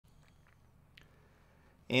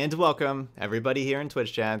And welcome everybody here in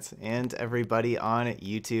Twitch chats and everybody on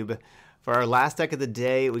YouTube. For our last deck of the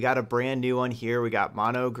day, we got a brand new one here. We got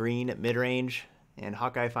mono green Midrange, and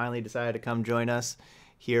Hawkeye finally decided to come join us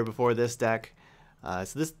here before this deck.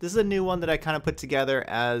 So this is a new one that I kind of put together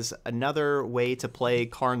as another way to play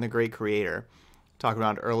Karn the Great Creator. Talking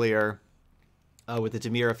about earlier with the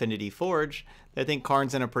Dimir Affinity Forge, I think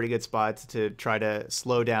Karn's in a pretty good spot to try to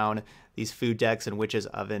slow down these food decks and Witch's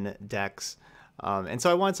Oven decks. And so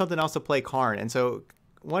I wanted something else to play Karn, and so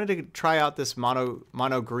wanted to try out this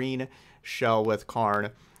mono green shell with Karn,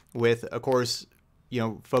 with, of course,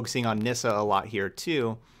 focusing on Nissa a lot here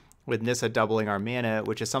too, with Nissa doubling our mana,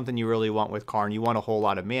 which is something you really want with Karn. You want a whole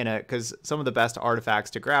lot of mana because some of the best artifacts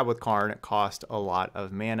to grab with Karn cost a lot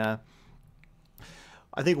of mana.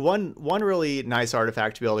 I think one really nice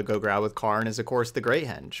artifact to be able to go grab with Karn is, of course, the Great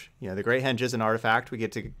Henge. The Great Henge is an artifact. We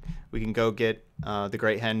can go get the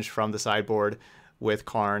Great Henge from the sideboard with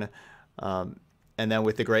Karn, and then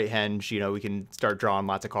with the Great Henge, we can start drawing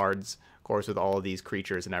lots of cards, of course, with all of these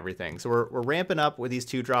creatures and everything. So we're ramping up with these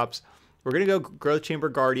 2-drops. We're gonna go Growth Chamber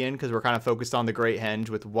Guardian because we're kind of focused on the Great Henge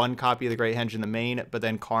with 1 copy of the Great Henge in the main, but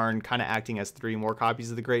then Karn kind of acting as 3 more copies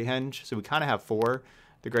of the Great Henge. So we kind of have 4.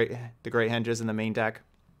 The great Henges in the main deck.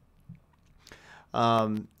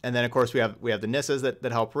 And then, of course, we have the Nissas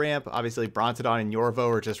that help ramp. Obviously, Brontodon and Yorvo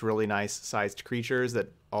are just really nice sized creatures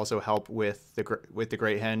that also help with the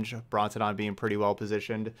Great Henge. Brontodon being pretty well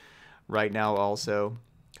positioned right now also.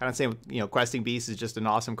 Kind of same, Questing Beast is just an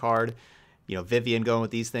awesome card. Vivian going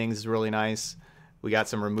with these things is really nice. We got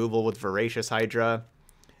some removal with Voracious Hydra.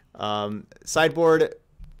 Sideboard,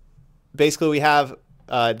 basically we have...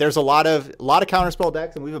 there's a lot of counterspell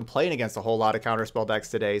decks, and we've been playing against a whole lot of counterspell decks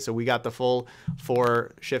today. So we got the full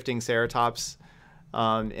 4 shifting Ceratops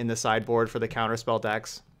in the sideboard for the counterspell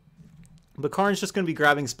decks. But Karn's just going to be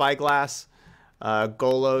grabbing Spyglass,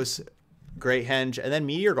 Golos, Great Henge, and then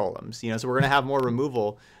Meteor Golems. So we're going to have more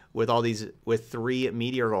removal with all these, with 3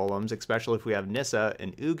 Meteor Golems, especially if we have Nissa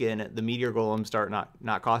and Ugin. The Meteor Golems start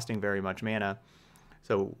not costing very much mana.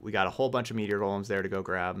 So we got a whole bunch of Meteor Golems there to go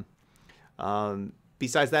grab.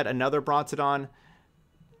 Besides that, another Brontodon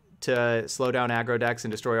to slow down aggro decks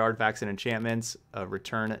and destroy artifacts and enchantments.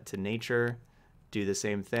 Return to Nature, do the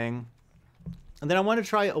same thing. And then I want to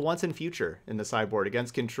try a Once in Future in the sideboard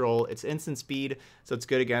against Control. It's instant speed, so it's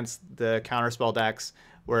good against the counterspell decks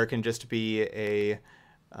where it can just be a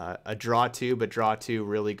draw 2, but draw 2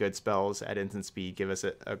 really good spells at instant speed. Give us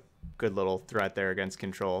a good little threat there against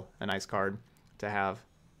Control. A nice card to have.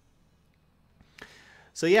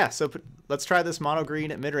 So yeah, let's try this mono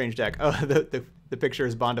green Midrange deck. Oh, the picture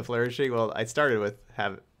is Bond of Flourishing. Well, I started with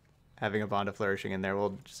having a Bond of Flourishing in there.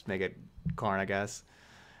 We'll just make it Karn, I guess,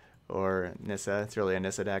 or Nissa. It's really a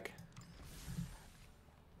Nissa deck.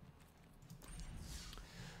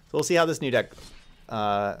 So we'll see how this new deck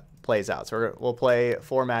plays out. So we'll play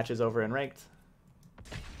 4 matches over in Ranked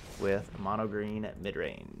with mono green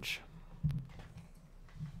Midrange.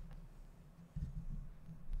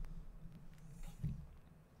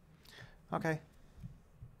 Okay.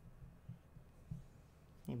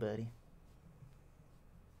 Hey, buddy.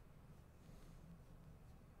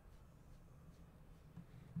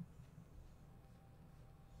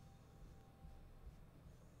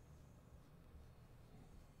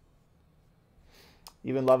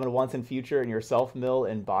 You've been loving Once in Future in your self-mill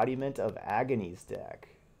Embodiment of Agonies deck.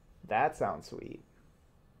 That sounds sweet.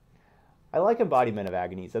 I like Embodiment of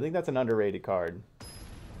Agonies. I think that's an underrated card.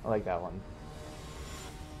 I like that one.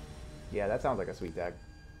 Yeah, that sounds like a sweet deck.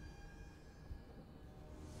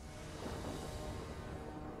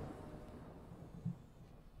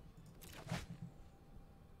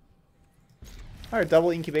 Alright,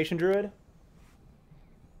 double Incubation Druid.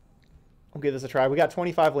 We'll give this a try. We got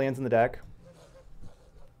 25 lands in the deck.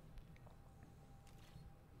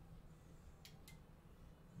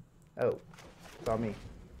 Oh, it's on me.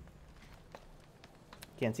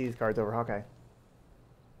 Can't see these cards over Hawkeye.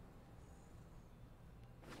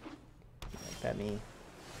 That me.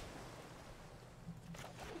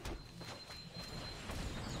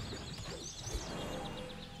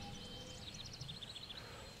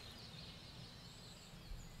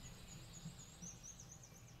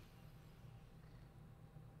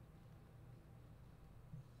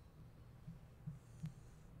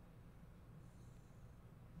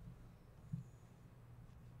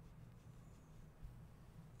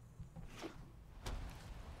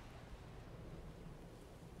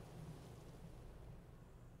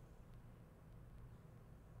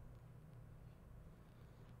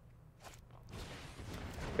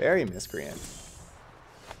 Very miscreant.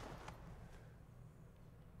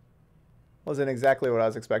 Wasn't exactly what I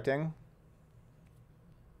was expecting.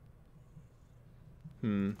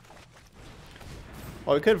 Well,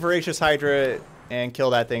 we could Voracious Hydra and kill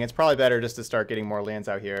that thing. It's probably better just to start getting more lands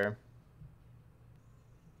out here.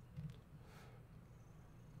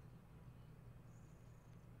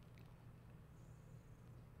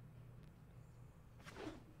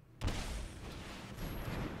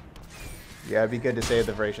 Yeah, it'd be good to save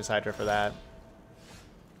the Voracious Hydra for that.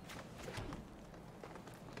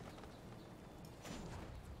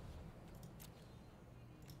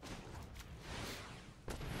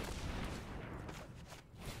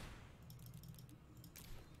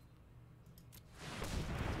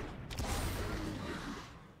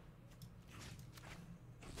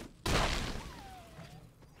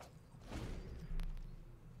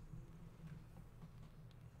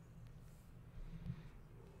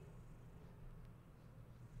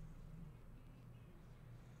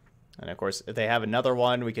 And of course, if they have another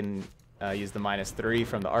one, we can use the -3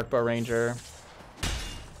 from the Arcbow Ranger.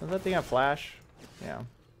 Does that thing have flash? Yeah.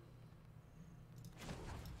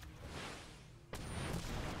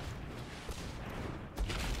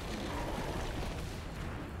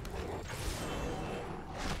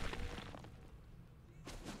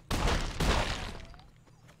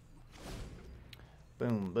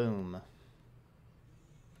 Boom, boom.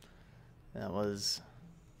 That was...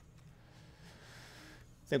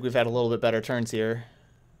 I think we've had a little bit better turns here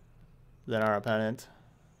than our opponent.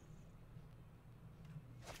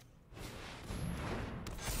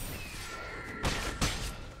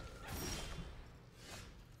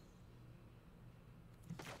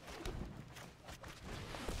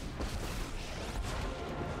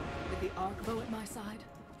 With the Arcbow at my side,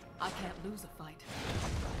 I can't lose a fight.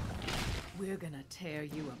 We're gonna tear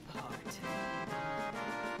you apart.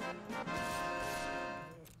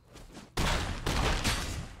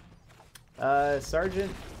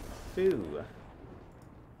 Sergeant Fu.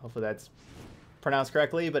 Hopefully that's pronounced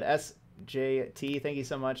correctly, but SJT, thank you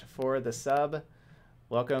so much for the sub.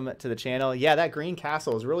 Welcome to the channel. Yeah, that green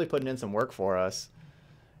castle is really putting in some work for us.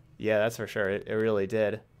 Yeah, that's for sure. It really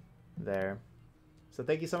did there. So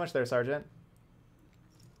thank you so much there, Sergeant.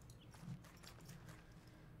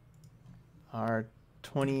 Our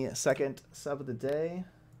 22nd sub of the day.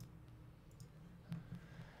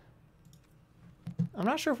 I'm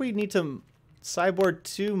not sure if we need to sideboard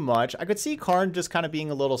too much. I could see Karn just kind of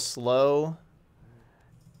being a little slow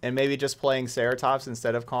and maybe just playing Ceratops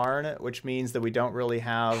instead of Karn, which means that we don't really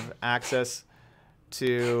have access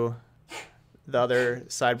to the other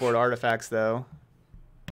sideboard artifacts, though.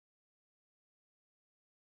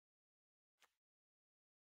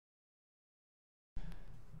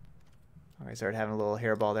 All right, started having a little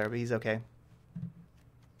hairball there, but he's okay.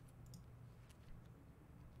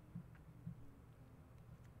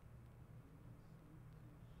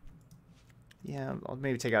 Yeah, I'll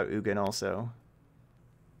maybe take out Ugin also.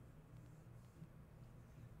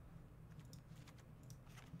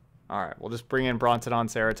 All right, we'll just bring in Brontodon,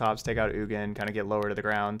 Ceratops, take out Ugin, kind of get lower to the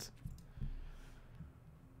ground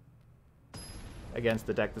against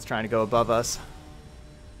the deck that's trying to go above us.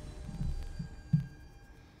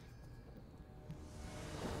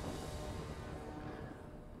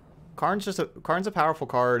 Karn's a powerful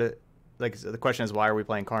card. Like, the question is, why are we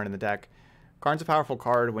playing Karn in the deck? Karn's a powerful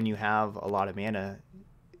card when you have a lot of mana.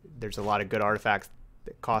 There's a lot of good artifacts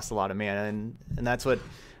that cost a lot of mana, and that's what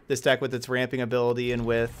this deck with its ramping ability and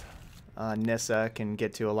with Nissa can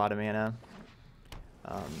get to a lot of mana.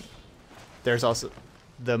 There's also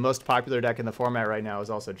the most popular deck in the format right now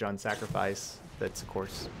is also Jund Sacrifice. That's of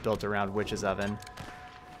course built around Witch's Oven,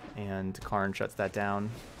 and Karn shuts that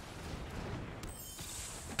down.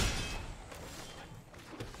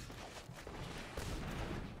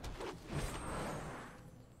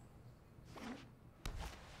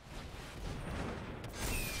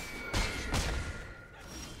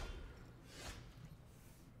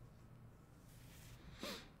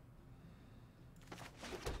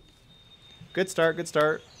 Good start, good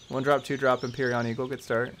start. 1-drop, 2-drop, Empyrean Eagle, good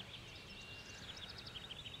start.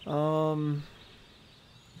 You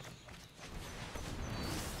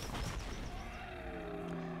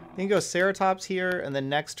can go Ceratops here, and then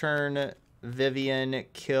next turn Vivian,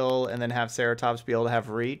 kill, and then have Ceratops be able to have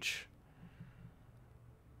reach.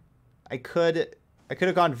 I could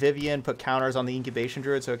have gone Vivian, put counters on the Incubation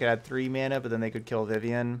Druid so it could add 3 mana, but then they could kill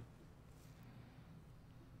Vivian.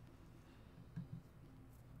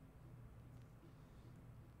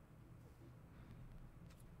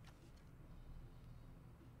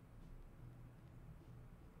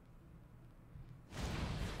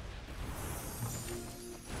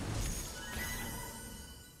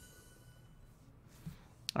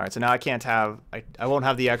 All right, so now I can't have, I won't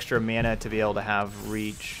have the extra mana to be able to have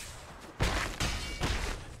reach.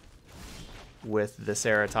 with the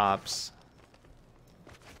Ceratops.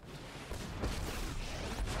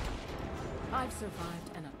 I've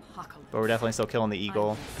survived an apocalypse. But we're definitely still killing the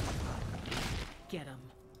eagle. Get him.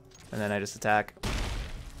 And then I just attack,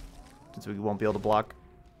 since we won't be able to block.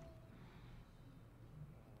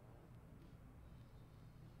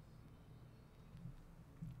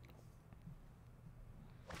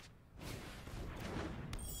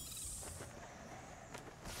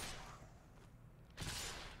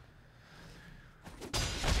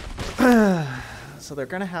 So they're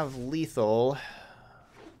gonna have lethal.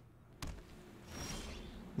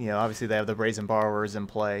 You know, obviously they have the Brazen Borrowers in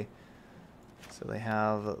play. So they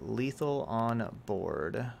have lethal on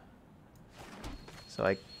board. So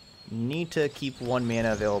I need to keep 1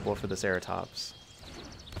 mana available for the Ceratops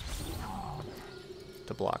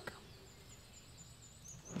to block.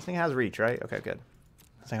 This thing has reach, right? Okay, good.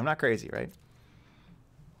 So I'm not crazy, right?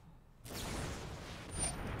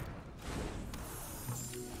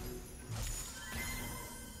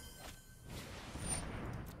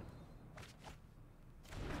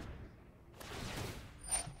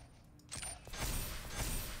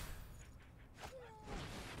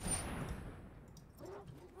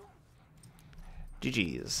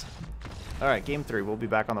 GG's. Alright, game 3. We'll be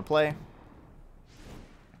back on the play. It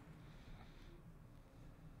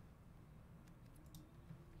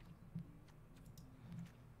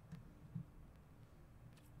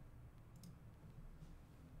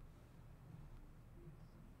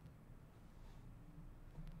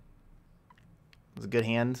was a good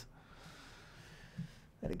hand.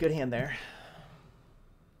 Had a good hand there.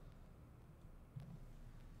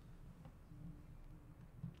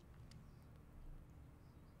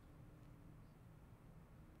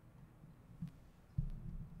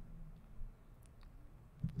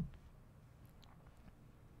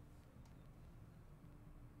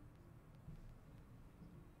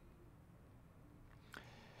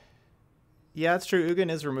 Yeah, that's true.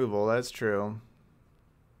 Ugin is removal. That's true.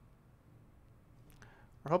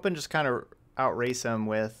 We're hoping just kind of outrace him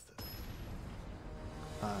with,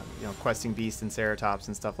 you know, questing beasts and Ceratops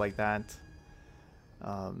and stuff like that.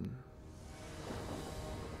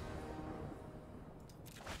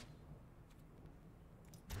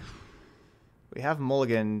 We have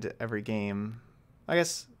mulliganed every game. I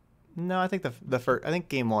guess no. I think the first. I think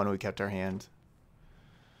game 1 we kept our hand.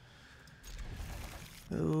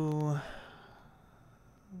 Ooh.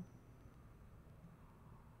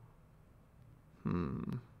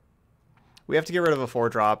 We have to get rid of a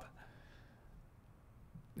 4-drop.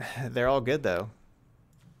 They're all good, though.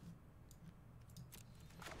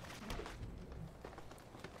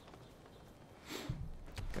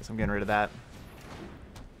 Guess I'm getting rid of that.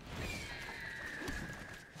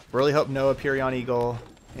 Really hope no Aperion Eagle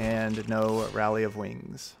and no Rally of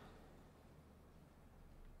Wings.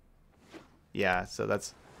 Yeah, so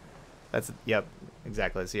that's yep,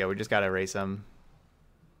 exactly. So yeah, we just gotta erase them.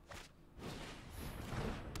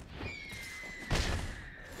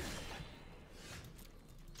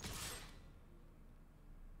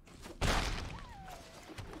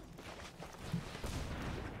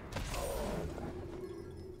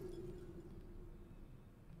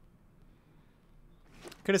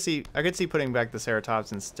 I could see putting back the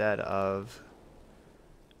Ceratops instead of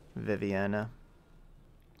Vivienne.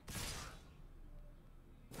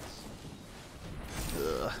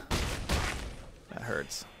 Ugh. That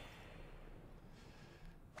hurts.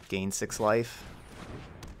 Gain 6 life.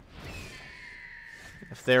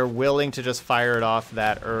 If they're willing to just fire it off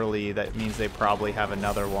that early, that means they probably have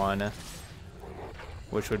another one,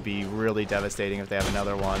 which would be really devastating if they have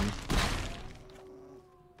another one.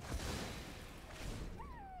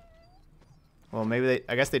 Well, maybe they...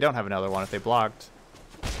 I guess they don't have another one if they blocked.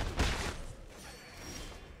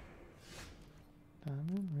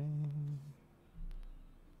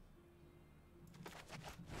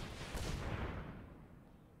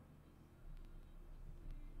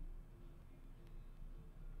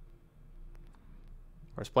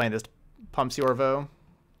 We're just playing this Pumps Yorvo.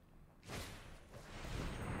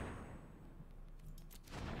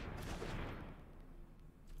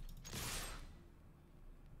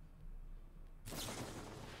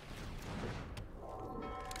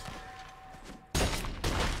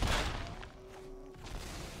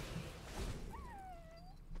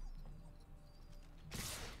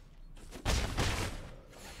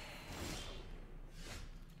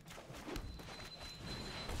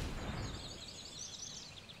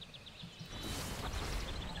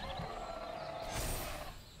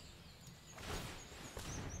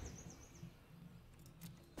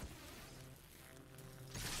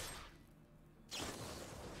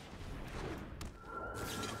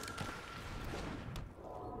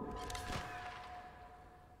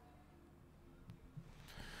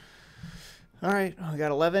 All right, we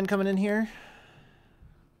got 11 coming in here.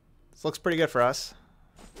 This looks pretty good for us.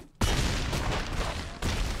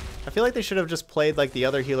 I feel like they should have just played like the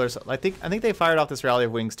other healers. I think they fired off this Rally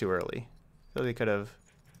of Wings too early. I feel they could have.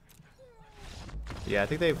 Yeah, I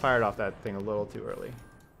think they fired off that thing a little too early.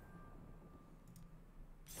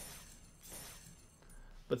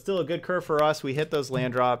 But still a good curve for us. We hit those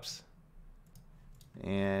land drops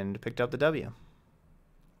and picked up the W.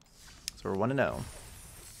 So we're 1-0.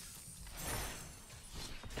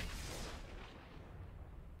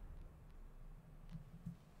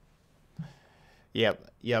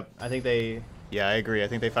 Yep. I think they... Yeah, I agree. I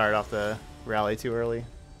think they fired off the rally too early.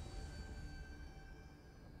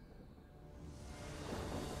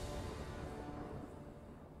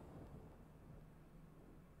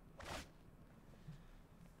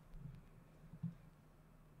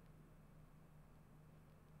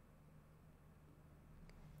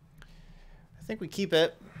 I think we keep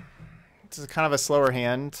it. This is kind of a slower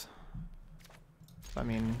hand. I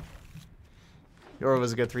mean, Yora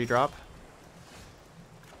was a good 3-drop.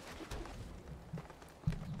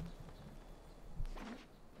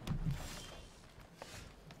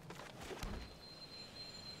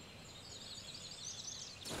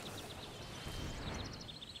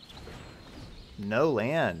 No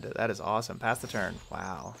land. That is awesome. Pass the turn.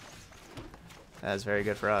 Wow. That is very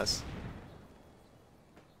good for us.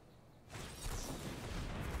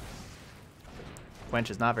 Quench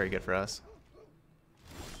is not very good for us.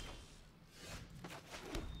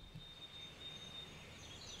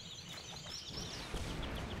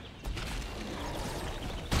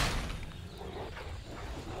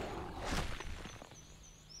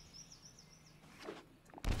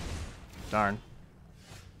 Darn.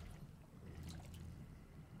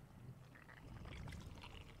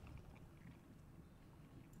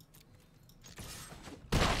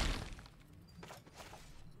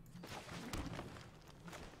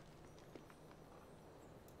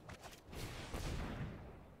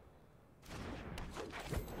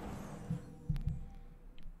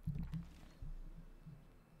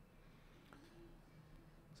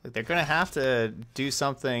 Like they're gonna have to do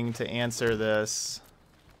something to answer this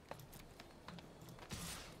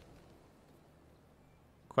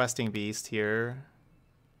questing beast here.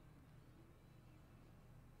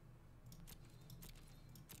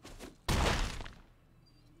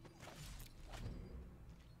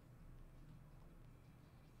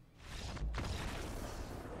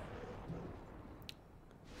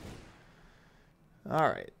 All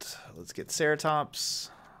right, let's get Ceratops.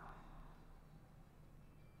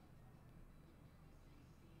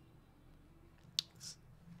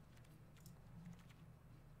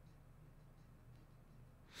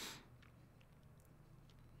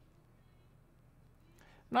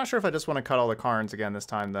 I'm not sure if I just want to cut all the Karns again this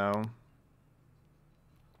time, though.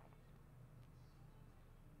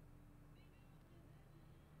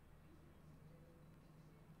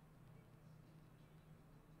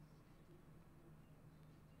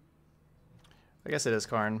 I guess it is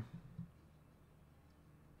Karn.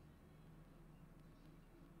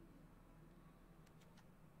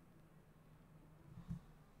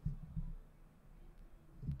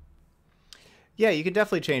 Yeah, you could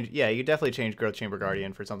definitely change. Yeah, you could definitely change Growth Chamber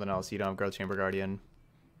Guardian for something else. You don't have Growth Chamber Guardian.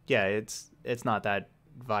 Yeah, it's not that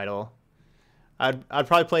vital. I'd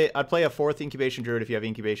probably play. I'd play a 4th Incubation Druid if you have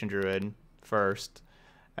Incubation Druid first,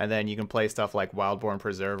 and then you can play stuff like Wildborn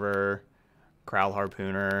Preserver, Crowl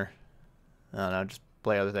Harpooner. I don't know, just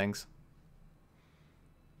play other things.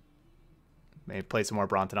 Maybe play some more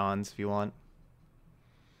Brontodons if you want.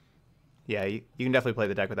 Yeah, you can definitely play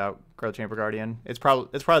the deck without Growth Chamber Guardian. It's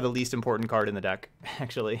probably the least important card in the deck,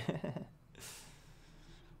 actually.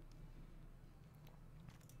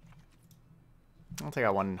 I'll take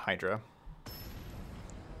out 1 Hydra.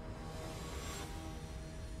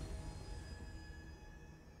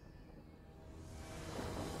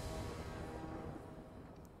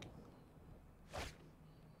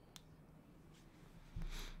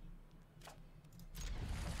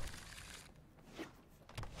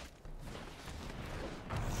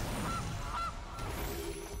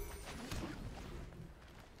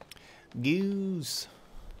 Goose.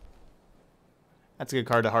 That's a good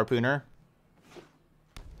card to Harpooner.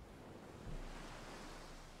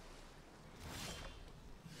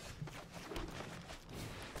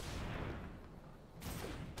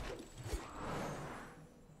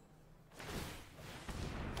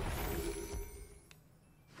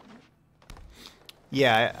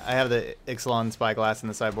 Yeah, I have the Ixalan Spyglass in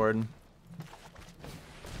the sideboard.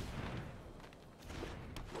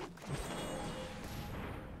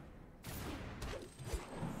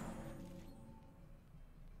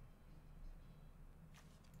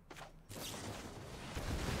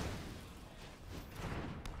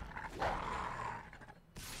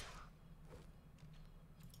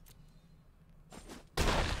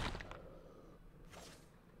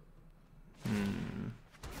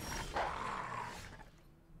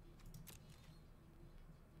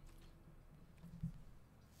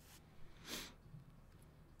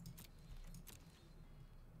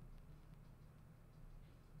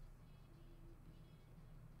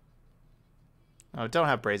 Oh, don't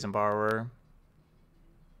have Brazen Borrower.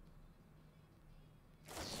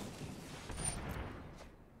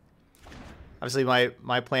 Obviously,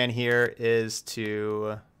 my plan here is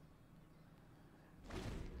to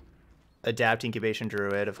adapt Incubation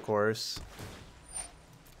Druid, of course.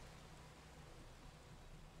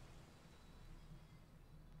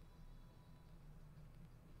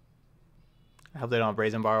 I hope they don't have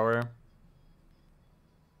Brazen Borrower.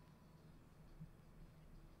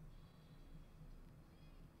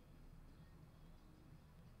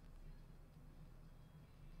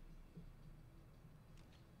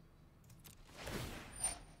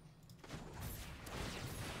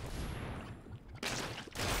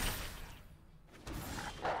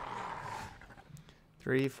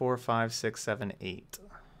 Three, four, five, six, seven, eight.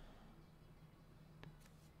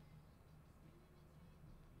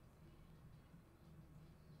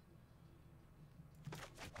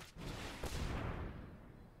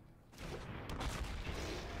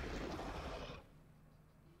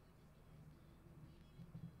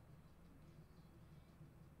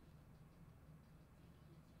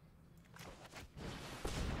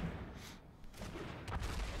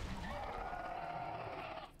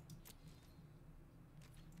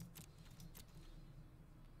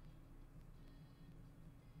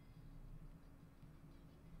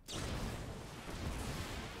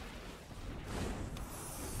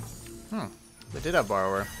 They did have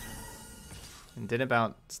Borrower. And didn't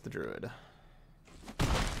bounce the Druid.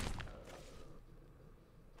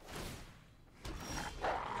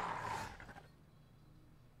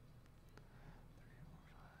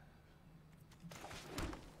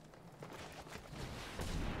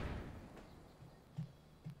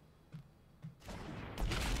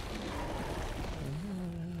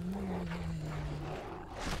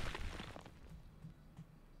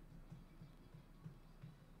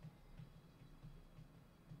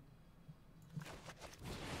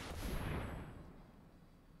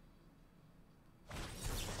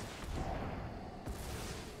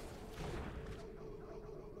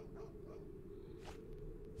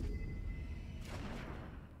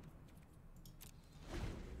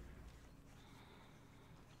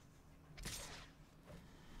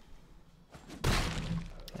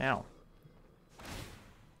 Ow.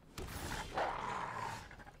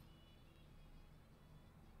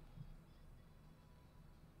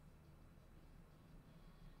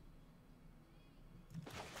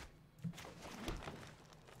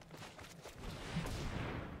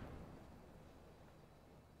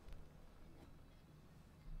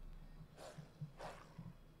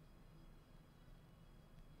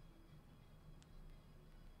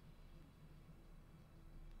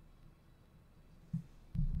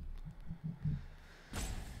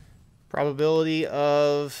 Probability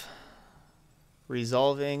of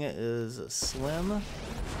resolving is slim.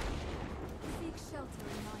 Seek shelter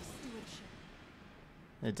in my stewardship.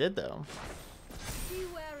 It did, though. Be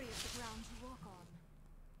wary of the ground you walk on.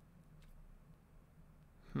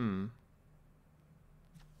 Hmm.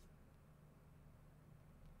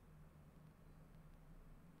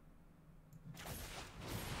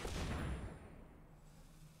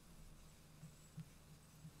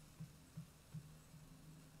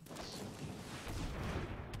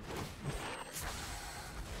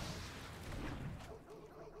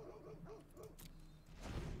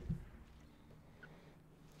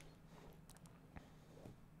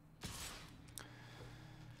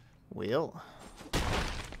 Well.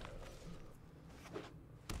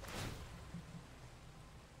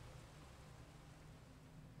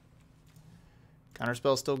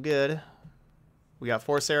 Counterspell's still good. We got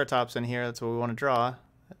 4 Ceratops in here. That's what we want to draw.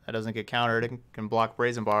 That doesn't get countered. It can block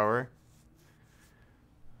Brazen Borrower.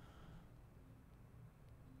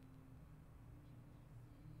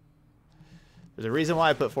 There's a reason why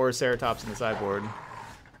I put 4 Ceratops in the sideboard.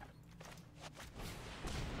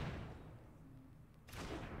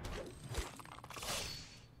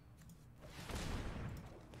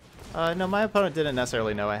 No, my opponent didn't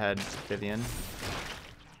necessarily know I had Vivian.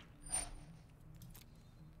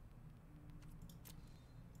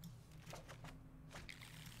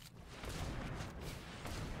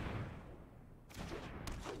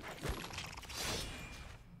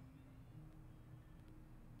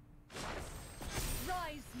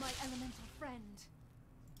 Rise, my elemental friend.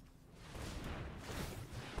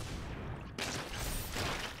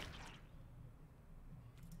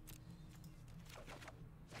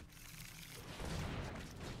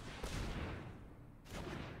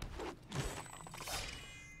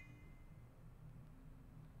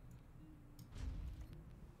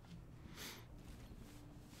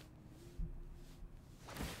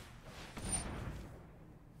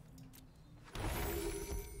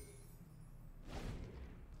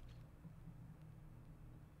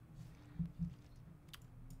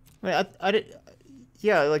 I mean, I did,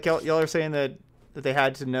 yeah, like y'all are saying that they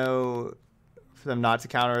had to know for them not to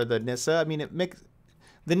counter the Nissa. I mean, it makes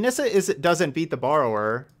the Nissa doesn't beat the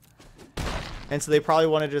borrower, and so they probably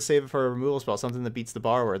wanted to save it for a removal spell, something that beats the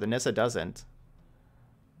borrower. The Nissa doesn't,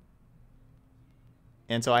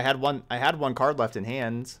 and so I had one card left in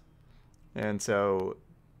hand, and so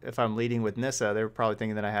if I'm leading with Nissa, they were probably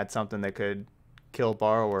thinking that I had something that could kill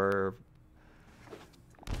borrower.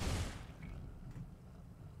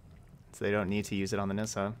 So they don't need to use it on the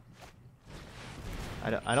Nissa.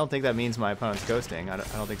 I don't think that means my opponent's ghosting. I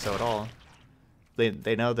don't think so at all.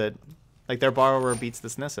 They know that, like, their borrower beats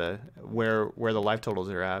this Nissa where the life totals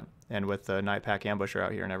are at, and with the Night Pack Ambusher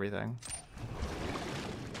out here and everything.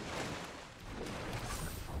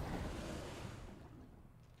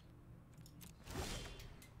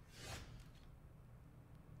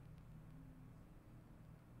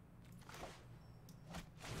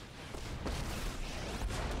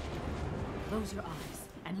 Close your eyes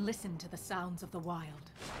and listen to the sounds of the wild.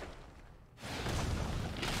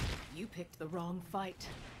 You picked the wrong fight.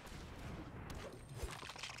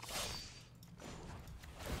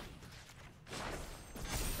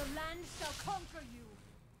 The land shall conquer you.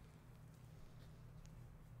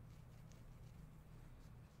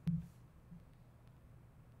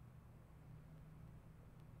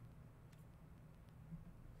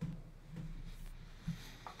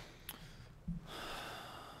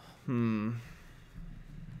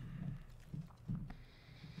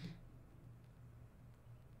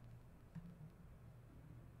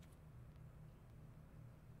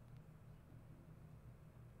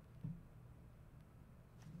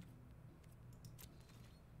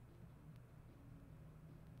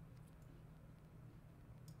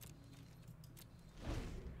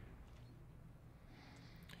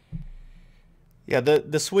 Yeah,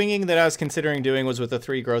 the swinging that I was considering doing was with the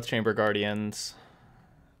 3 Growth Chamber Guardians.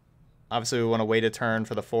 Obviously, we want to wait a turn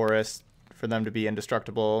for the forest for them to be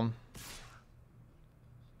indestructible.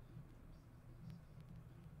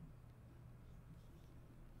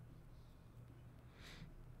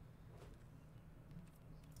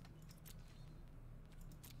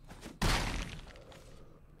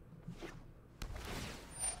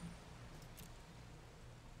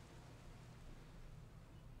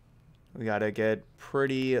 We gotta get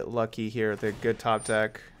pretty lucky here with a good top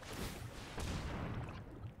deck.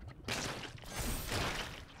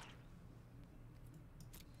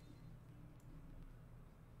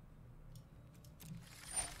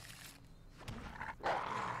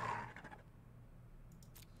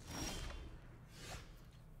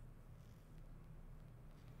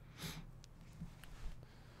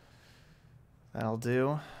 That'll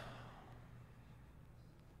do.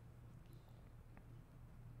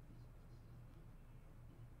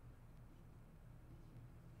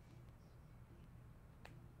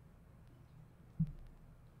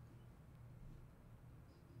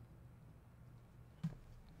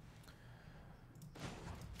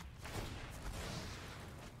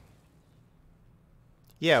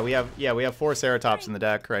 Yeah, we have 4 Ceratops in the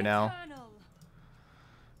deck right now.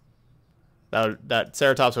 That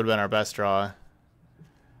Ceratops would have been our best draw.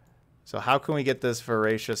 So how can we get this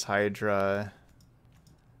Voracious Hydra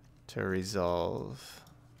to resolve?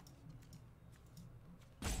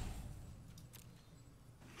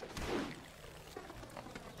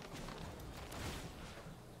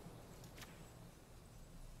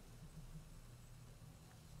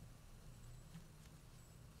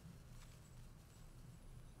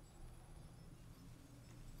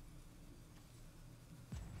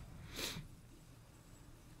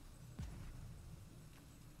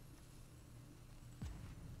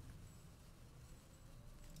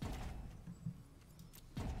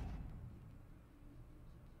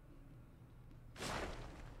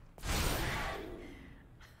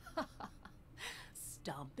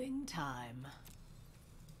 Stomping time.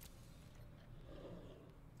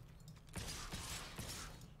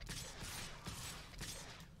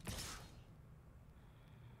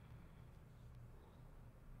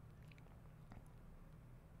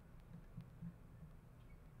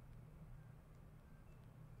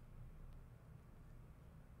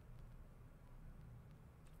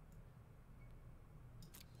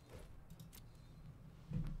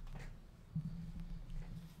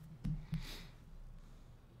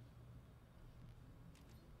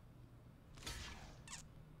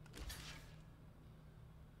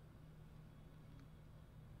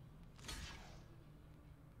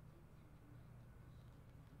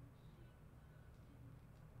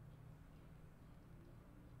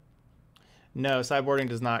 No, sideboarding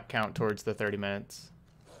does not count towards the 30 minutes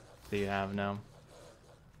that you have, no.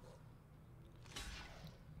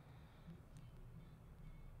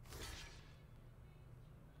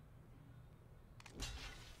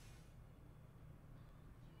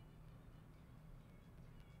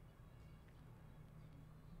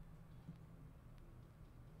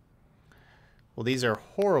 Well, these are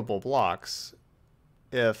horrible blocks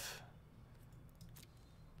if...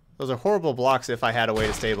 Those are horrible blocks if I had a way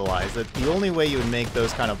to stabilize. The only way you would make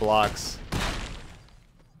those kind of blocks,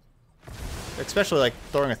 especially like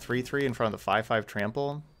throwing a 3/3 in front of the 5/5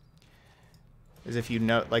 trample, is if you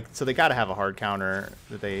know, like, so they got to have a hard counter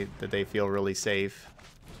that they feel really safe.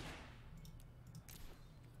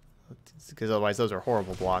 Because otherwise those are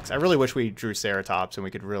horrible blocks. I really wish we drew Ceratops and we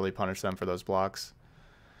could really punish them for those blocks.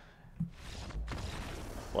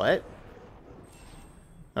 What?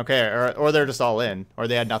 Okay, or they're just all in. Or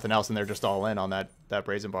they had nothing else and they're just all in on that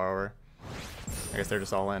Brazen Borrower. I guess they're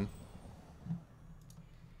just all in.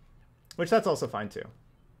 Which that's also fine too.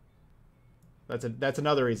 That's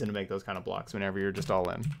another reason to make those kind of blocks whenever you're just all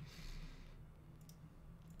in.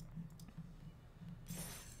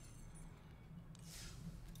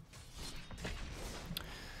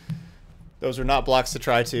 Those are not blocks to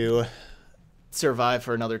try to survive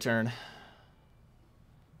for another turn.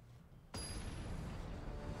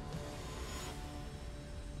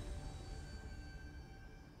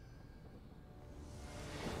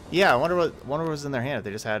 Yeah, I wonder what was in their hand. If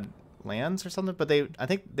they just had lands or something, but I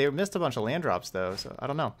think they missed a bunch of land drops though, so I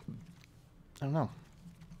don't know.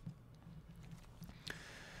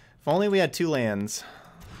 If only we had 2 lands.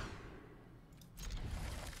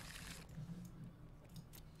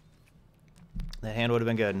 That hand would have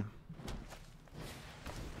been good.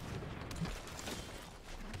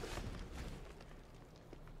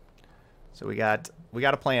 So we got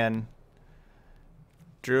a plan.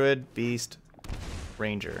 Druid, Beast,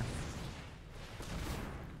 Ranger.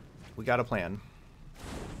 We got a plan.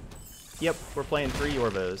 Yep, we're playing 3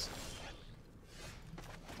 Yorvos.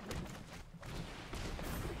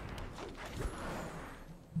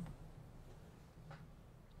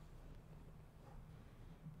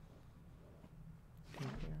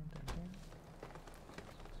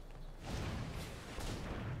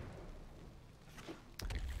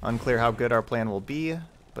 Unclear how good our plan will be,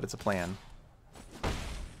 but it's a plan.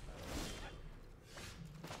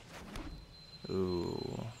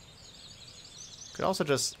 Ooh. Could also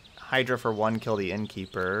just Hydra for 1, kill the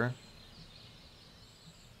Innkeeper.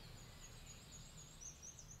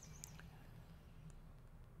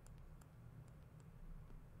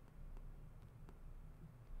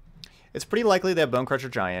 It's pretty likely they have Bonecrusher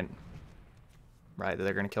Giant. Right, that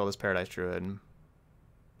they're going to kill this Paradise Druid.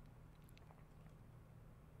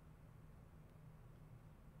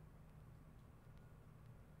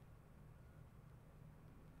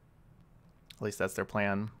 At least that's their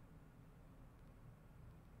plan.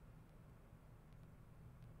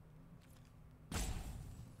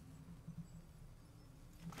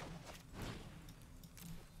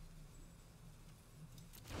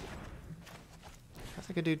 Guess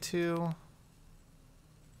I could do 2.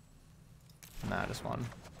 Nah, just 1.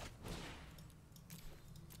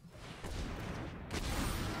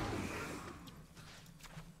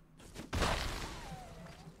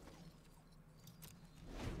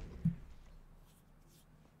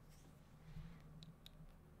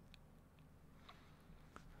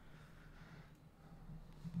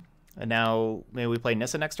 And now, maybe we play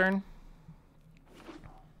Nissa next turn?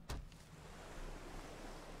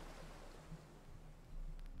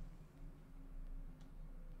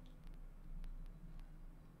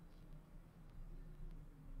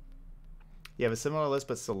 You have a similar list,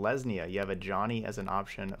 but Selesnya. You have a Johnny as an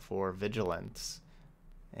option for Vigilance.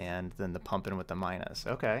 And then the Pumpin' with the minus.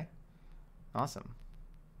 Okay. Awesome.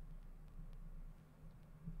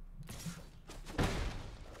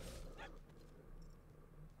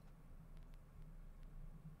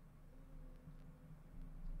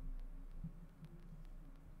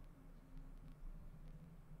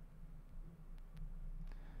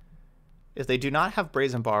 If they do not have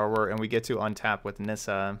Brazen Borrower and we get to untap with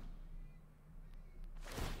Nissa,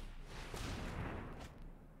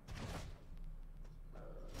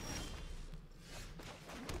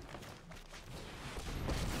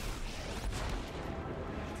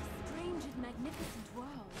 Strange and magnificent world.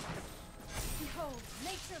 Behold,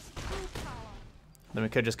 nature's true power. then we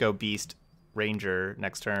could just go Beast Ranger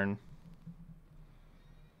next turn.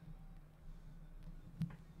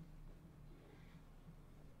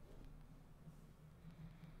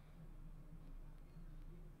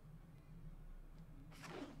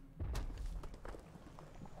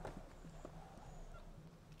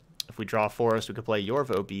 If we draw Forest, we could play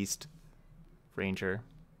Yorvo Beast Ranger.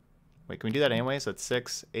 Wait, can we do that anyway? So it's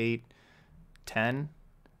 6, 8, 10,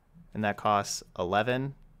 and that costs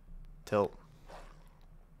 11. Tilt.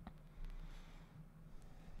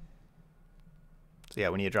 So yeah,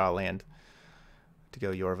 we need to draw a land to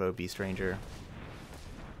go Yorvo Beast Ranger.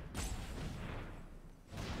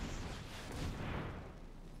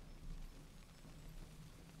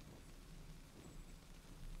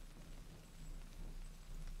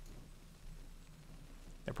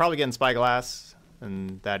 probably getting Spyglass,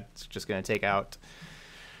 and that's just going to take out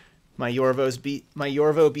my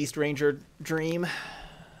Yorvo Beast Ranger dream.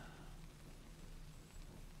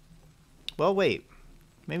 Well, wait.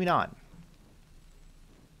 Maybe not.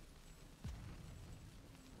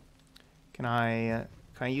 Can I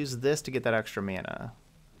use this to get that extra mana?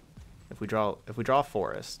 If we draw a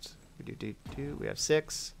forest, we have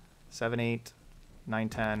 6, 7, 8, 9,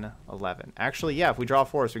 10, 11. Actually, yeah, if we draw a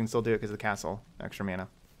forest, we can still do it because of the castle. Extra mana.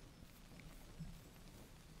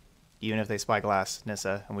 Even if they Spyglass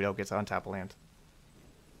Nissa and we don't get to untap a land.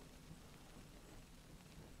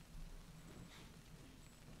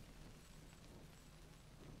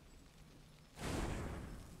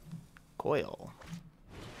 Coil.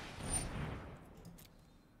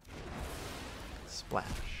 Splash.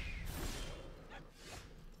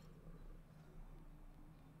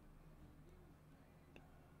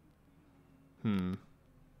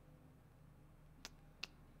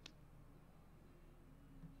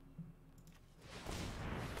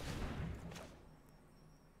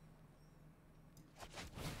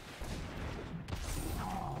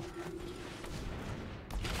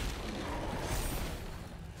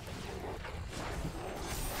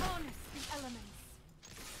 Harness the elements.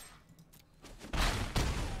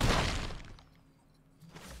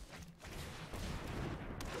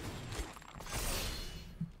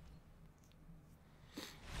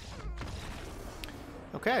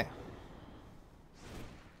 Okay.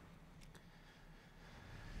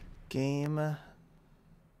 Game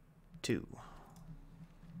 2.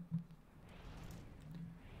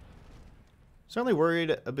 Certainly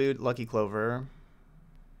worried about Lucky Clover.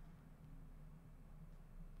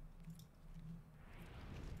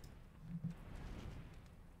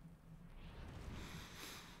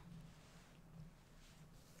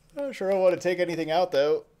 Not sure I want to take anything out,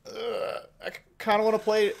 though. I kind of want to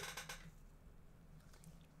play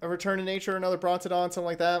a Return to Nature, another Brontodon, something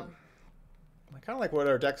like that. I kind of like what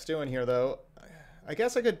our deck's doing here, though. I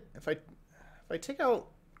guess I could, if I take out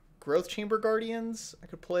Growth Chamber Guardians, I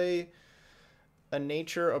could play a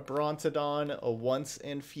Nature, a Brontodon, a Once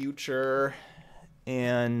and Future,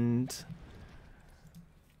 and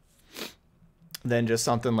then just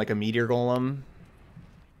something like a Meteor Golem.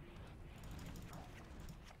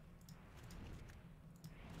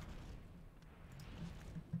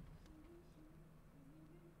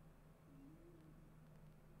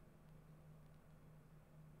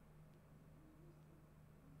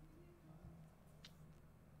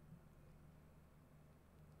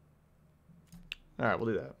 All right,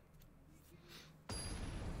 we'll do that.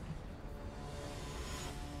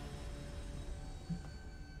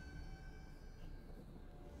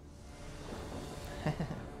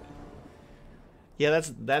 Yeah,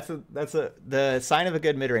 that's the sign of a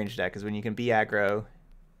good mid-range deck is when you can be aggro,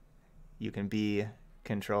 you can be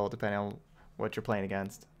control depending on what you're playing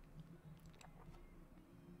against.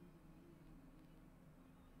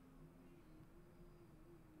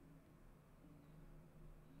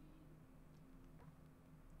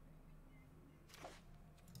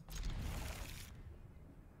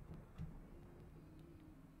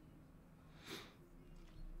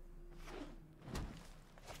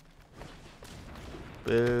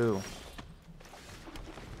 Boo.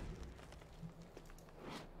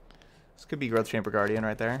 This could be Growth Chamber Guardian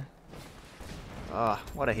right there. Ah,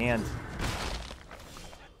 what a hand.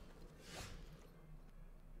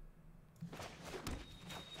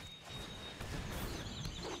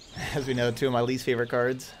 As we know, two of my least favorite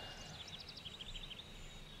cards.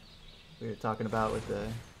 We were talking about with the,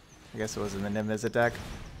 I guess it was in the Nim Visit deck.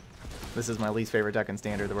 This is my least favorite deck in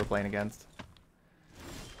Standard that we're playing against.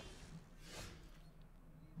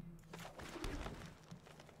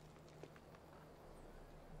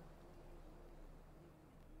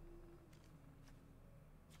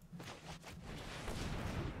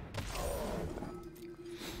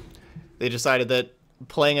 They decided that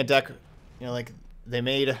playing a deck, you know, like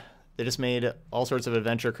they just made all sorts of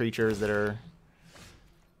adventure creatures that are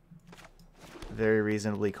very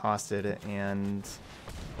reasonably costed, and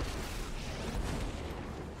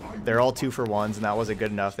they're all 2-for-1s, and that wasn't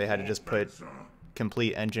good enough. They had to just put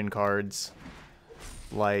complete engine cards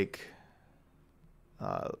like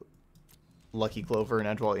Lucky Clover and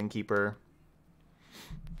Edgewall Innkeeper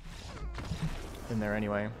in there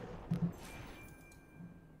anyway.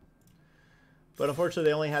 But unfortunately,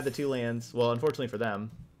 they only had the 2 lands. Well, unfortunately for them.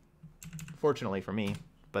 Fortunately for me.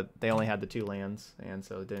 But they only had the 2 lands, and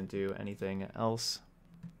so it didn't do anything else.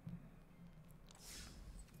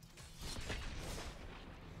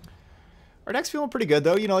 Our deck's feeling pretty good,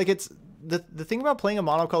 though. You know, like it's... The thing about playing a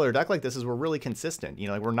monocolor deck like this is we're really consistent. You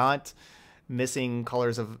know, like we're not missing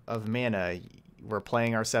colors of mana. we're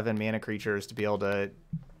playing our 7 mana creatures to be able to,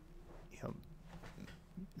 you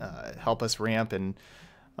know, help us ramp, and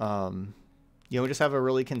you know, we just have a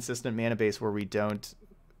really consistent mana base where we don't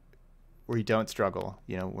struggle.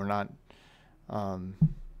 You know, we're not,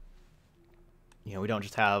 you know, we don't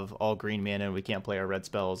just have all green mana and we can't play our red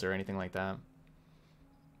spells or anything like that.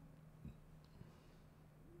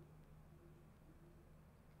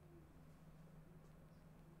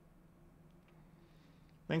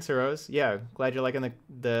 Thanks, Heroes. Yeah, glad you're liking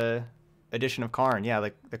the addition of Karn. Yeah,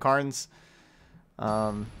 like the Karns, you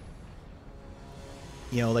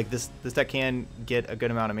know, like this deck can get a good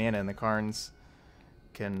amount of mana, and the Karns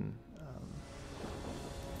can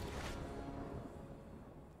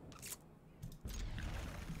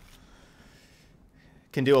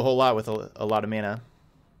do a whole lot with a lot of mana.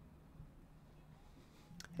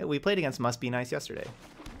 Hey, we played against Must Be Nice yesterday.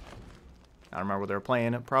 I don't remember what they were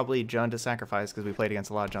playing. Probably Jund to Sacrifice, because we played against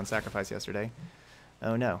a lot of Jund Sacrifice yesterday.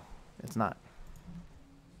 Oh no, it's not.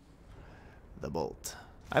 The Bolt.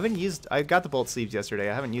 I got the Bolt sleeves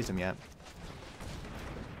yesterday. I haven't used them yet.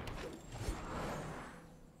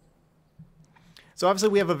 So obviously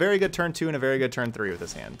we have a very good turn 2 and a very good turn 3 with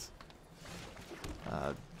this hand.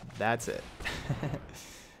 That's it.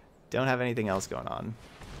 Don't have anything else going on.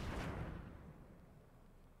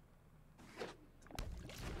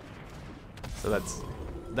 So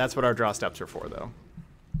that's what our draw steps are for, though.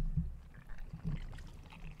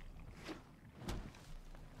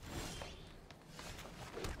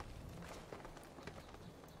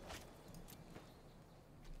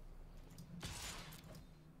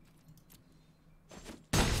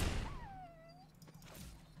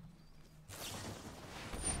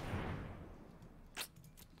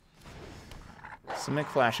 Simic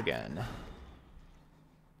Flash again.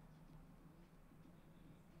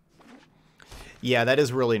 Yeah, that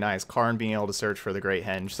is really nice. Karn being able to search for the Great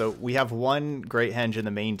Henge. So we have 1 Great Henge in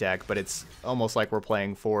the main deck, but it's almost like we're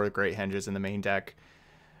playing 4 Great Henges in the main deck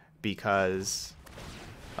because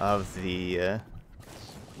of the...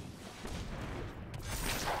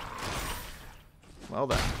 well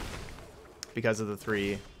then. Because of the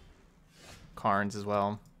 3 Karns as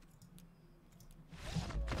well.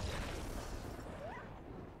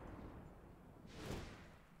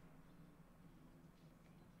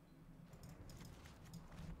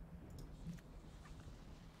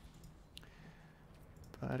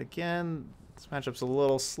 But again, this matchup's a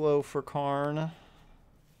little slow for Karn.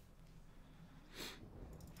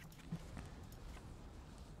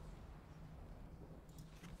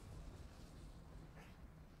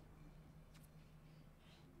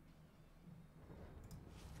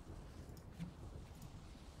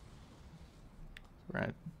 We're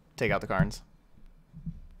going to take out the Karns.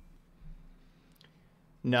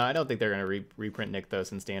 No, I don't think they're going to reprint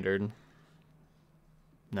Nykthos in Standard.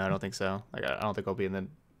 No, I don't think so. Like, I don't think I'll be in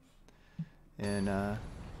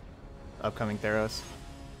upcoming Theros.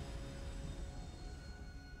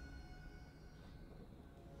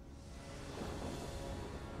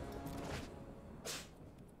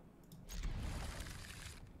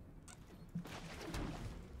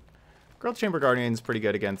 Growth Chamber Guardian's pretty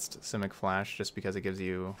good against Simic Flash, just because it gives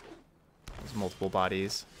you those multiple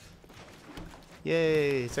bodies.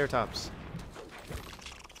 Yay, Ceratops.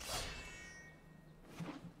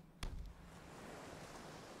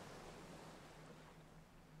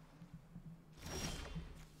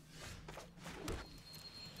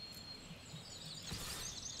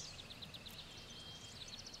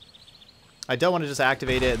 I don't want to just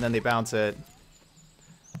activate it and then they bounce it.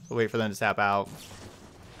 We'll wait for them to tap out.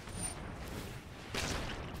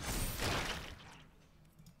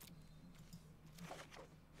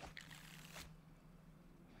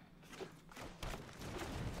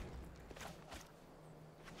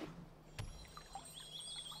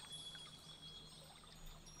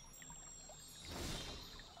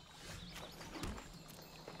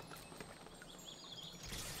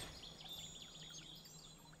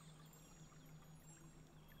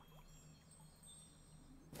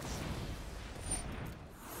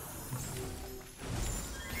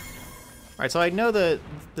 Alright, so I know that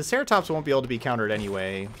the Ceratops won't be able to be countered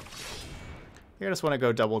anyway. I just want to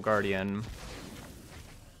go double Guardian.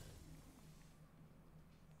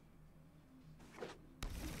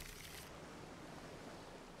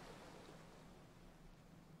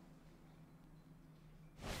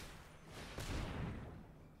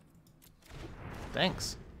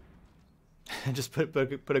 Thanks. Just put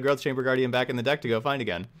a Growth Chamber Guardian back in the deck to go find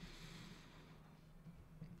again.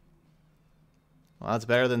 Well, that's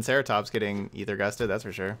better than Ceratops getting Ether Gusted, that's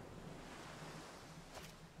for sure.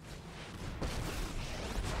 I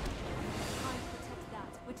protect that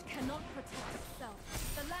which cannot protect itself.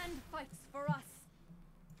 The land fights for us.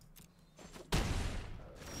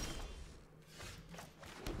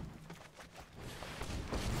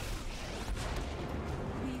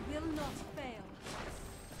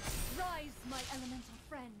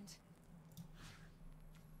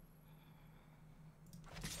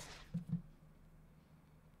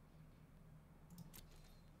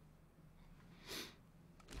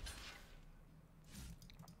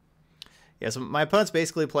 Yeah, so my opponent's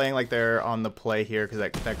basically playing like they're on the play here because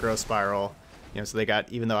that growth spiral, you know, so they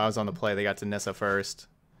got, even though I was on the play, they got to Nissa first.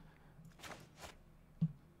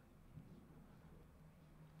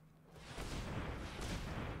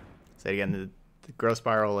 Say it again, the growth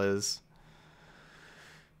spiral is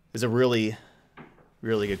a really,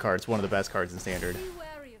 really good card. It's one of the best cards in Standard. Be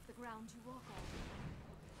wary of the ground you walk on.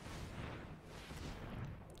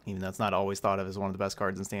 Even though it's not always thought of as one of the best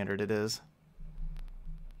cards in Standard, it is.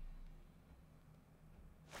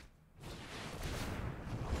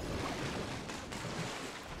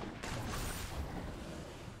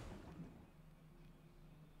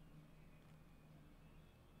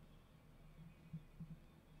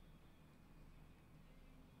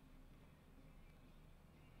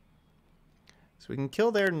 So we can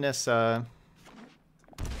kill their Nissa.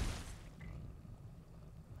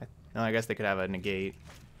 No, I guess they could have a negate.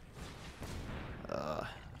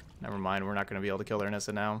 Never mind, we're not going to be able to kill their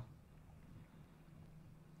Nissa now.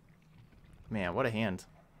 Man, what a hand.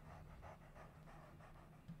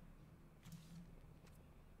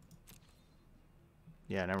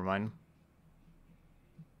 Yeah, never mind.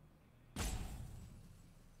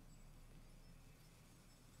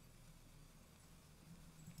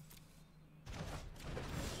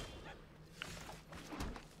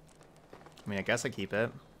 I mean, I guess I keep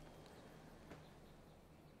it.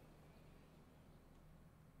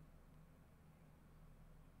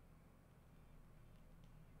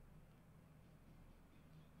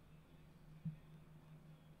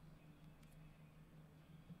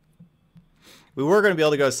 We were going to be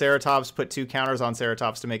able to go Ceratops, put 2 counters on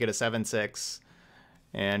Ceratops to make it a 7/6,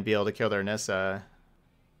 and be able to kill their Nissa.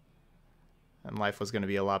 And life was going to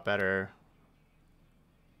be a lot better.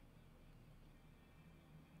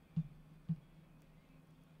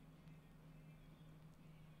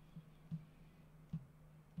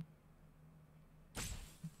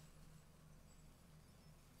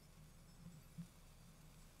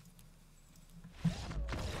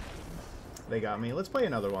 They got me. Let's play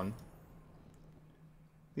another one.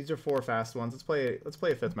 These are 4 fast ones. Let's play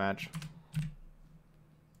a 5th match.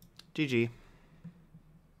 GG.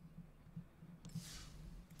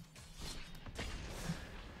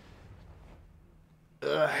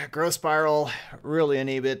 Growth Spiral really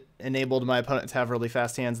enabled my opponent to have really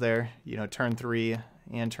fast hands there. You know, turn 3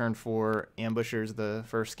 and turn 4 ambushers the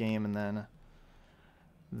first game, and then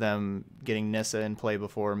them getting Nissa in play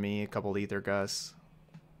before me, a couple Ether Gusts.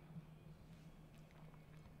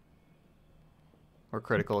 Or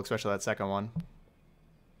critical, especially that second one.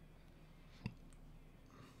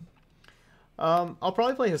 I'll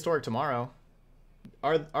probably play Historic tomorrow.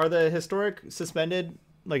 Are the Historic suspended?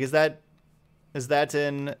 Like, is that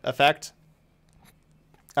in effect?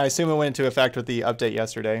 I assume it went into effect with the update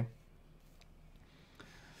yesterday.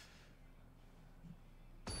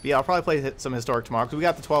 But yeah, I'll probably play some Historic tomorrow because we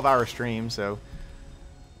got the 12-hour stream. So,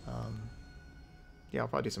 yeah, I'll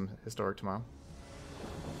probably do some Historic tomorrow.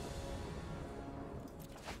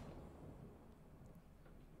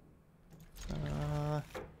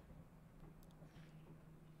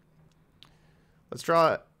 Let's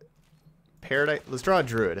draw Paradise. Let's draw a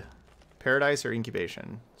Druid. Paradise or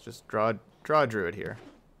Incubation. Let's just draw a Druid here.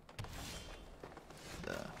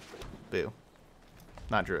 Boo.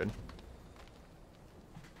 Not Druid.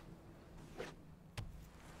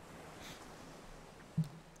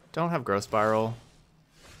 Don't have Growth Spiral.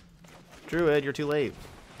 Druid, you're too late.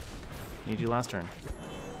 Need you last turn.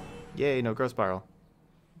 Yay, no Growth Spiral.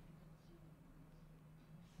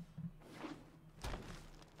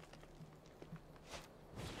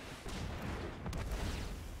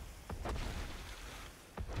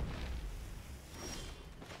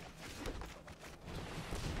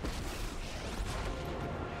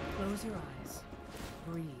 Close your eyes,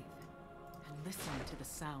 breathe, and listen to the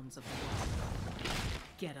sounds of the wild.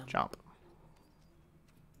 Get 'em. Chomp.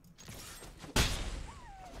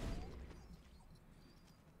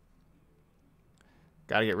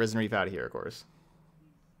 Gotta get Risen Reef out of here, of course.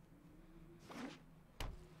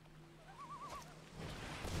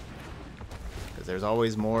 Because there's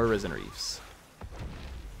always more Risen Reefs.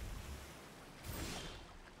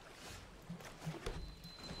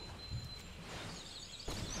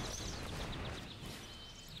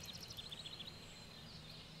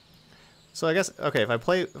 So I guess, okay,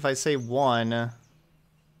 if I say 1,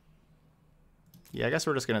 yeah, I guess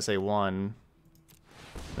we're just gonna say 1.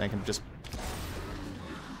 Then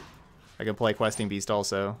I can play Questing Beast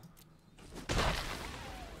also.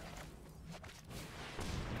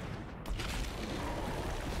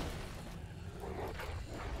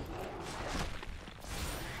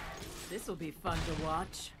 This'll be fun to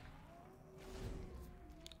watch.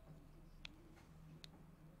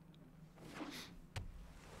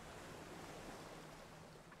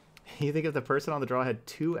 You think if the person on the draw had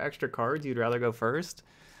 2 extra cards, you'd rather go first?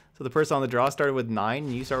 So the person on the draw started with 9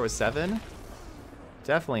 and you start with 7?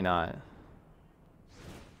 Definitely not.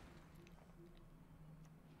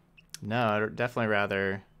 No, I'd definitely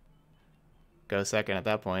rather go second at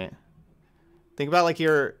that point. Think about like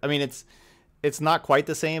I mean, it's not quite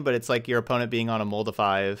the same, but it's like your opponent being on a mold of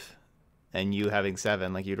 5 and you having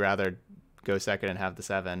 7. Like you'd rather go second and have the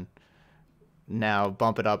 7. Now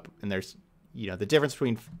bump it up and there's, you know, the difference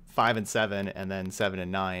between 5 and 7 and then 7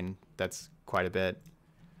 and 9, that's quite a bit.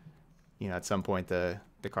 You know, at some point the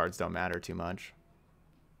cards don't matter too much.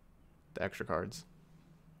 The extra cards.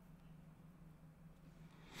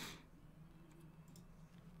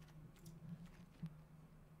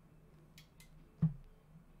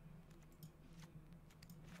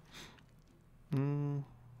 I'm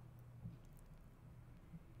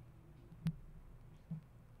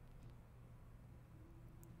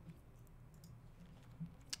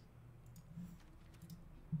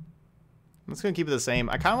just gonna keep it the same.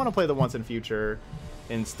 I kind of want to play the Once and Future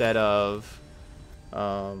instead of hey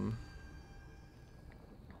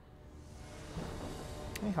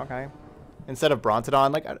Hawkeye, instead of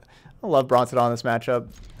Brontodon. Like I love Brontodon in this matchup.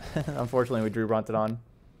 Unfortunately, we drew Brontodon.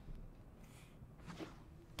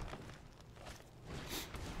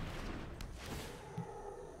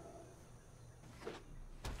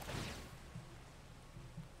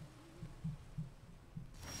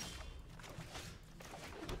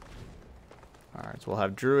 Alright, so we'll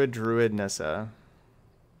have Druid, Nissa.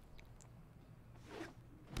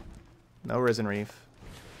 No Risen Reef.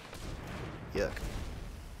 Yuck.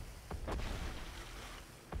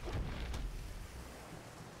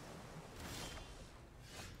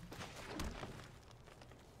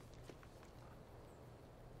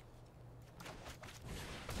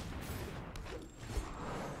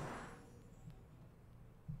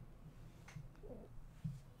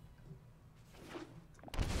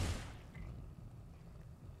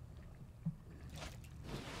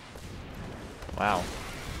 Wow.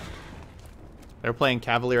 They're playing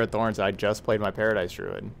Cavalier of Thorns. I just played my Paradise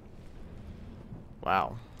Druid.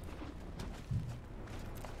 Wow.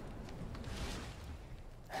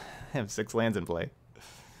 I have 6 lands in play.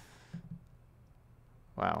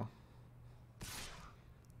 Wow.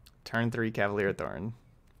 Turn 3 Cavalier of Thorn.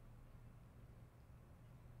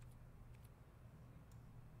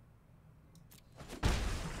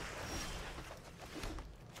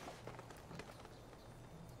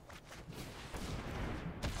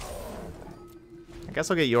 I guess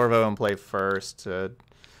I'll get Yorvo in play first to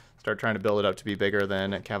start trying to build it up to be bigger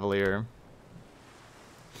than Cavalier.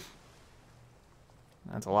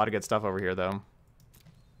 That's a lot of good stuff over here, though.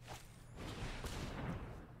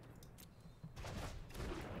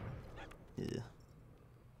 Yeah.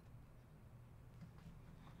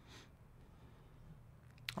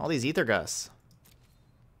 All these Ether Gusts.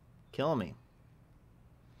 Killing me.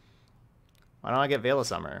 Why don't I get Veil of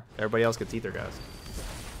Summer? Everybody else gets Ether Gust.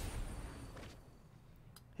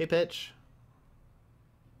 Hey, Pitch.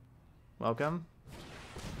 Welcome.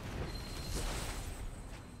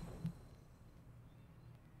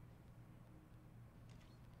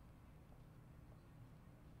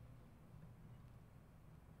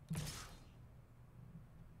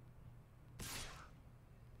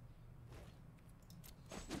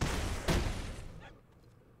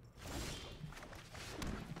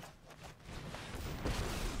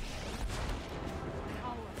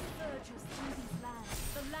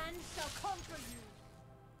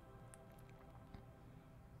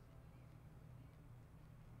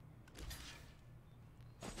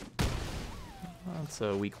 That's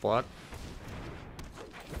a weak block.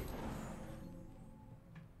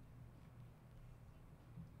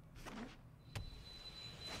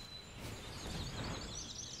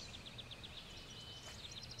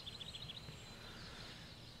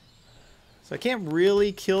 So I can't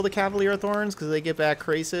really kill the Cavalier of Thorns because they get back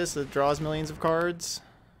Krasis that draws millions of cards.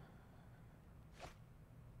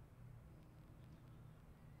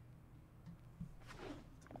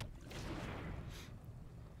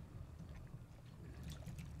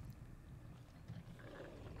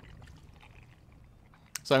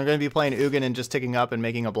 So I'm going to be playing Ugin and just ticking up and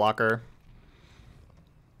making a blocker.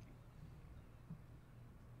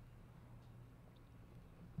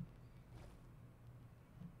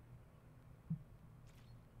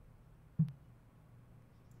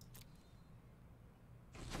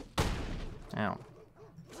 Ow.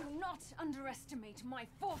 Do not underestimate my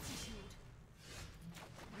fortitude.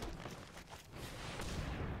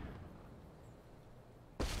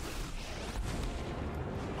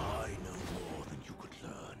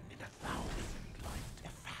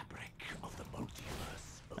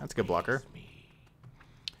 That's a good blocker.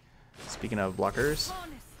 Speaking of blockers.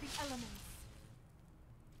 Harness the elements.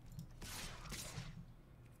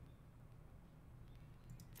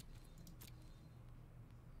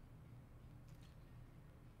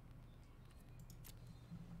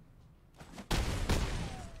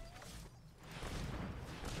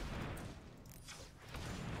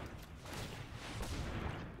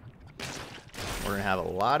 We're gonna have a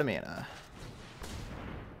lot of mana.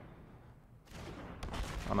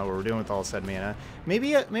 I don't know what we're doing with all said mana.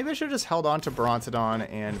 Maybe I should have just held on to Bronzodon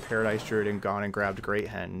and Paradise Druid and gone and grabbed Great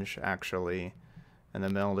Henge, actually, in the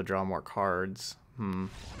middle to draw more cards.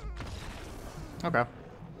 Okay.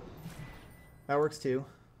 That works too.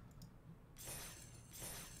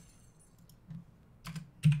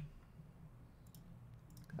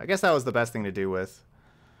 I guess that was the best thing to do with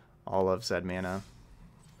all of said mana.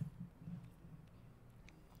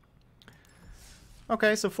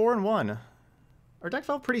 Okay, so 4-1. Our deck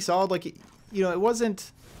felt pretty solid. Like, you know, it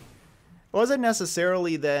wasn't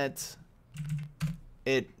necessarily that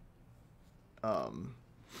it, you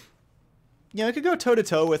know, it could go toe to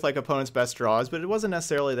toe with like opponents' best draws, but it wasn't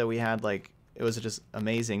necessarily that we had like it was just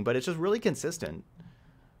amazing. But it's just really consistent.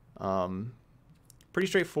 Pretty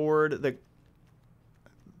straightforward.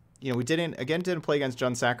 You know, we didn't play against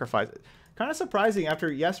Jund Sacrifice. Kind of surprising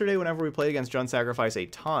after yesterday. Whenever we played against Jund Sacrifice a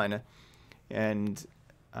ton. And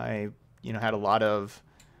I, you know, had a lot of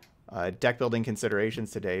deck building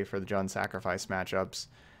considerations today for the Jund Sacrifice matchups.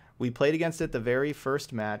 We played against it the very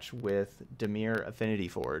first match with Dimir Affinity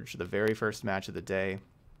Forge, the very first match of the day,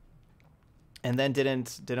 and then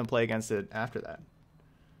didn't play against it after that.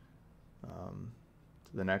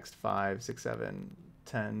 The next 5, 6, 7,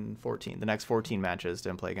 10, 14. The next 14 matches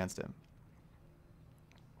didn't play against him.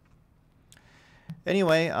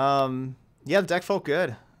 Anyway, yeah, the deck felt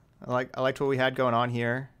good. I liked what we had going on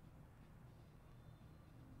here.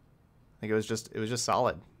 I think it was just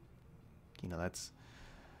solid. You know, it's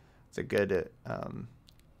a good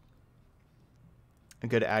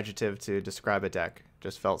adjective to describe a deck.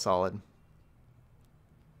 Just felt solid.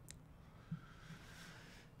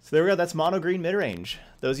 So there we go. That's mono green mid-range.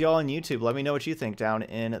 Those of y'all on YouTube, let me know what you think down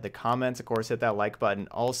in the comments. Of course, hit that like button.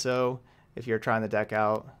 Also, if you're trying the deck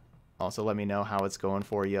out, also let me know how it's going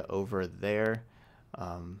for you over there.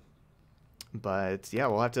 But yeah,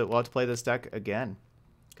 we'll have to play this deck again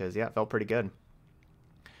because yeah, it felt pretty good.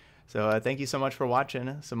 So thank you so much for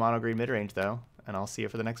watching some mono green mid range though, and I'll see you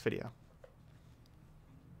for the next video.